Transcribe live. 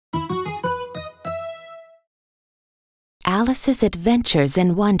Alice's Adventures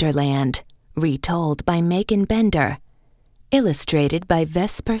in Wonderland, retold by Megan Bender, illustrated by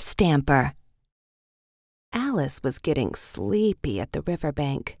Vesper Stamper. Alice was getting sleepy at the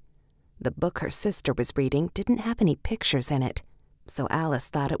riverbank. The book her sister was reading didn't have any pictures in it, so Alice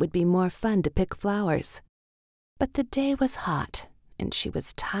thought it would be more fun to pick flowers. But the day was hot, and she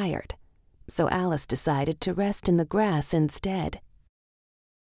was tired, so Alice decided to rest in the grass instead.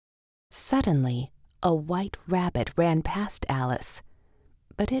 Suddenly, a white rabbit ran past Alice.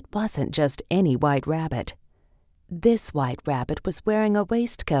 But it wasn't just any white rabbit. This white rabbit was wearing a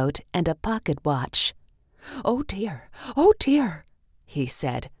waistcoat and a pocket watch. "Oh dear," he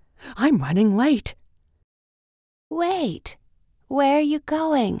said. "I'm running late." "Wait, where are you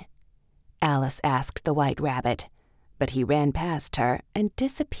going?" Alice asked the white rabbit, but he ran past her and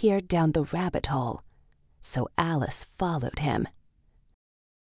disappeared down the rabbit hole, so Alice followed him.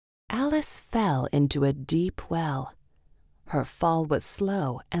 Alice fell into a deep well. Her fall was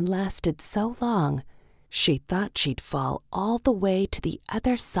slow and lasted so long, she thought she'd fall all the way to the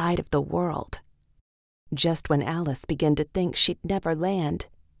other side of the world. Just when Alice began to think she'd never land,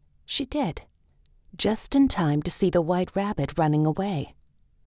 she did, just in time to see the white rabbit running away.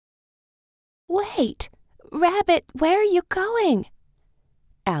 "Wait, Rabbit, where are you going?"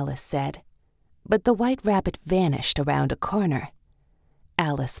 Alice said, but the white rabbit vanished around a corner.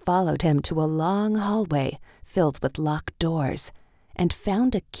 Alice followed him to a long hallway filled with locked doors and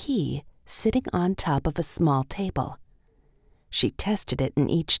found a key sitting on top of a small table. She tested it in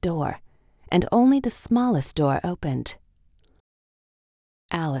each door, and only the smallest door opened.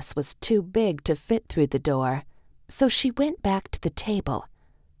 Alice was too big to fit through the door, so she went back to the table,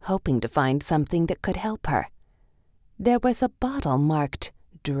 hoping to find something that could help her. There was a bottle marked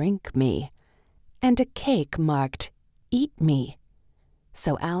 "Drink Me" and a cake marked "Eat Me."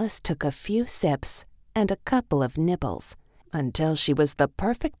 So Alice took a few sips and a couple of nibbles until she was the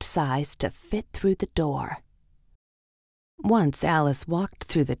perfect size to fit through the door. Once Alice walked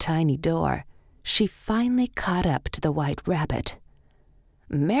through the tiny door, she finally caught up to the white rabbit.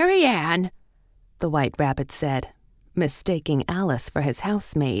 "Mary Ann," the white rabbit said, mistaking Alice for his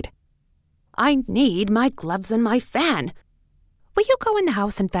housemaid. "I need my gloves and my fan. Will you go in the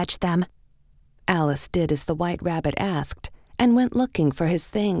house and fetch them?" Alice did as the white rabbit asked and went looking for his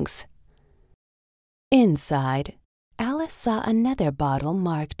things. Inside, Alice saw another bottle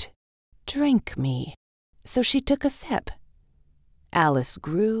marked "Drink Me," so she took a sip. Alice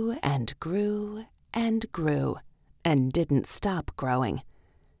grew and grew and grew and didn't stop growing.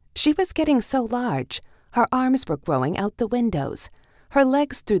 She was getting so large, her arms were growing out the windows, her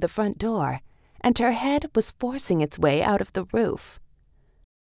legs through the front door, and her head was forcing its way out of the roof.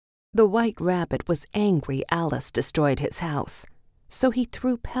 The white rabbit was angry Alice destroyed his house, so he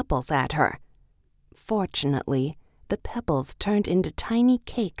threw pebbles at her. Fortunately, the pebbles turned into tiny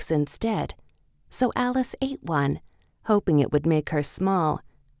cakes instead, so Alice ate one, hoping it would make her small,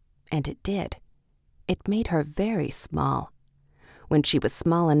 and it did. It made her very small. When she was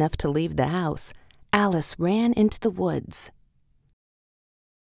small enough to leave the house, Alice ran into the woods.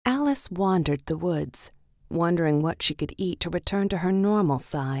 Alice wandered the woods, wondering what she could eat to return to her normal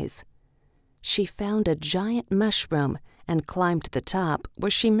size. She found a giant mushroom and climbed to the top,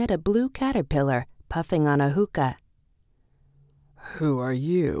 where she met a blue caterpillar puffing on a hookah. "Who are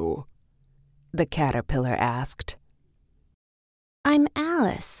you?" the caterpillar asked. "I'm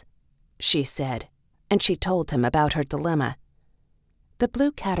Alice," she said, and she told him about her dilemma. The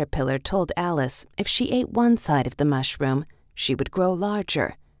blue caterpillar told Alice if she ate one side of the mushroom, she would grow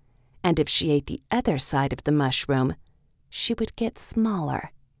larger, and if she ate the other side of the mushroom, she would get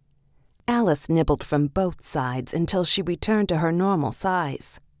smaller. Alice nibbled from both sides until she returned to her normal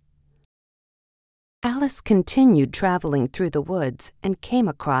size. Alice continued traveling through the woods and came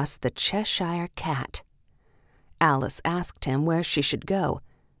across the Cheshire Cat. Alice asked him where she should go,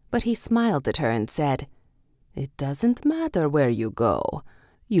 but he smiled at her and said, "It doesn't matter where you go.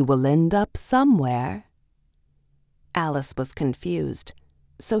 You will end up somewhere." Alice was confused,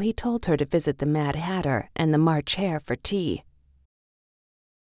 so he told her to visit the Mad Hatter and the March Hare for tea.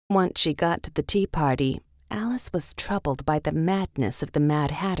 Once she got to the tea party, Alice was troubled by the madness of the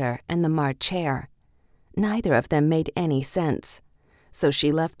Mad Hatter and the March Hare. Neither of them made any sense, so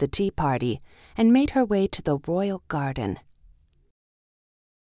she left the tea party and made her way to the royal garden.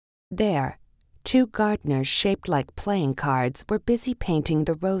 There, two gardeners shaped like playing cards were busy painting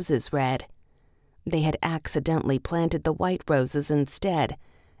the roses red. They had accidentally planted the white roses instead,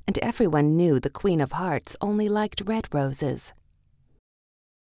 and everyone knew the Queen of Hearts only liked red roses.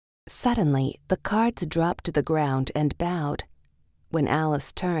 Suddenly, the cards dropped to the ground and bowed. When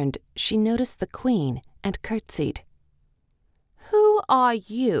Alice turned, she noticed the Queen and curtsied. "Who are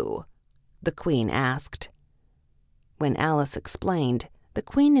you?" the Queen asked. When Alice explained, the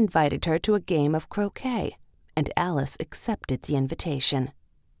Queen invited her to a game of croquet, and Alice accepted the invitation.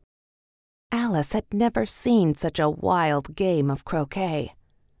 Alice had never seen such a wild game of croquet.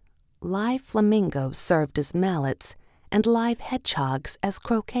 Live flamingos served as mallets, and live hedgehogs as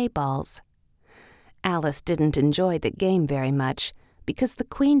croquet balls. Alice didn't enjoy the game very much because the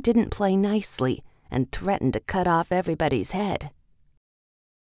Queen didn't play nicely and threatened to cut off everybody's head.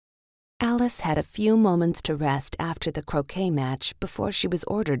 Alice had a few moments to rest after the croquet match before she was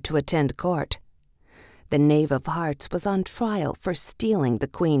ordered to attend court. The Knave of Hearts was on trial for stealing the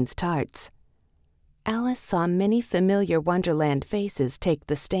Queen's tarts. Alice saw many familiar Wonderland faces take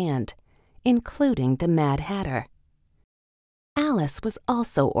the stand, including the Mad Hatter. Alice was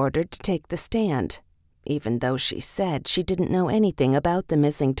also ordered to take the stand, even though she said she didn't know anything about the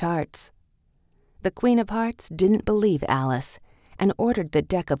missing tarts. The Queen of Hearts didn't believe Alice and ordered the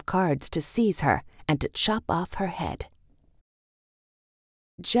deck of cards to seize her and to chop off her head.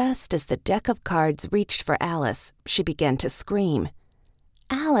 Just as the deck of cards reached for Alice, she began to scream.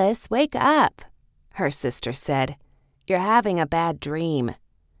 "Alice, wake up!" her sister said. "You're having a bad dream."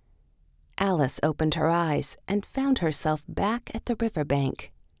 Alice opened her eyes and found herself back at the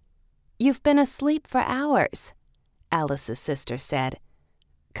riverbank. "You've been asleep for hours," Alice's sister said.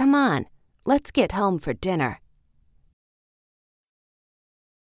 "Come on, let's get home for dinner."